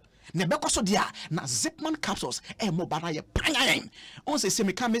bekoso ne bekoso dia na Zipman capsules mo bara ye panyan on se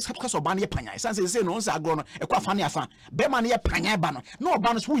me can make capsules oba na ye panyan say no on say agro no e kwa fa na afa be ma na ye panyan ba no na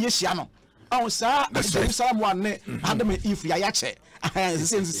oba no so ye hia no on sa Jerusalem one ne Adam if ya che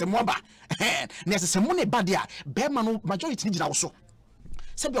se mo ba na se mo ne ba dia be ma no majority ni gira wo so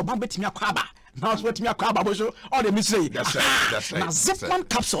se be oba betimi akwa now it's what me akwa ba so all the me say that's right na Zipman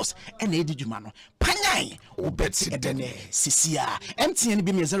capsules and e diduma no panyan obeti edene sisia MTN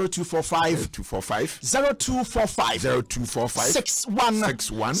be me 0245 61 60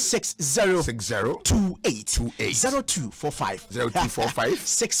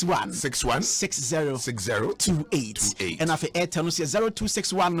 61 60 28 and after Airtel no say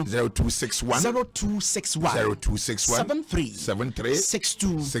 0261 73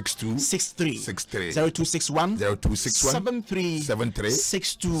 62 63 0261 73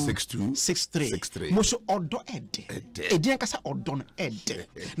 62 Mosho odo ede edian kasa odo no ede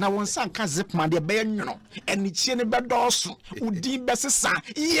na won san ka Zipman de be nwono eni chie ne be doso udi be sesa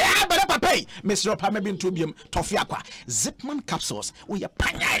yeah bere papa Mr. Pa me bi ntobiam tofi akwa Zipman capsules we ya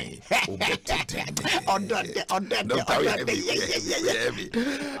panyai odo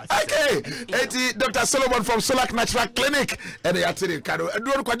okay eti Dr. Solomon from Solak Natural Clinic and they are telling Kado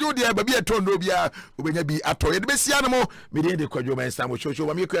Edward Kwadwo dia baby atondo bia obenya bi ato ye de besia no mo me de Kwadwo man Sam Show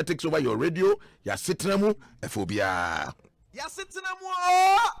wa me takes over your radio ya sitena mu efobia ya sitena mu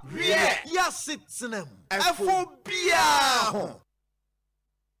ya sitena mu efobia ho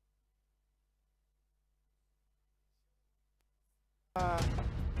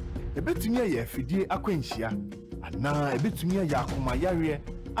ebetumi ya fidie akwanhia ana ebetumi ya akoma yare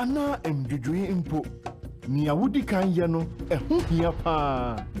ana emdwodwoe mpo ni awudi kan ye no ehu hia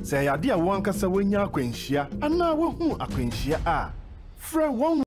pa se yade a won kasa wanya akwanhia ana wo hu akwanhia a fra won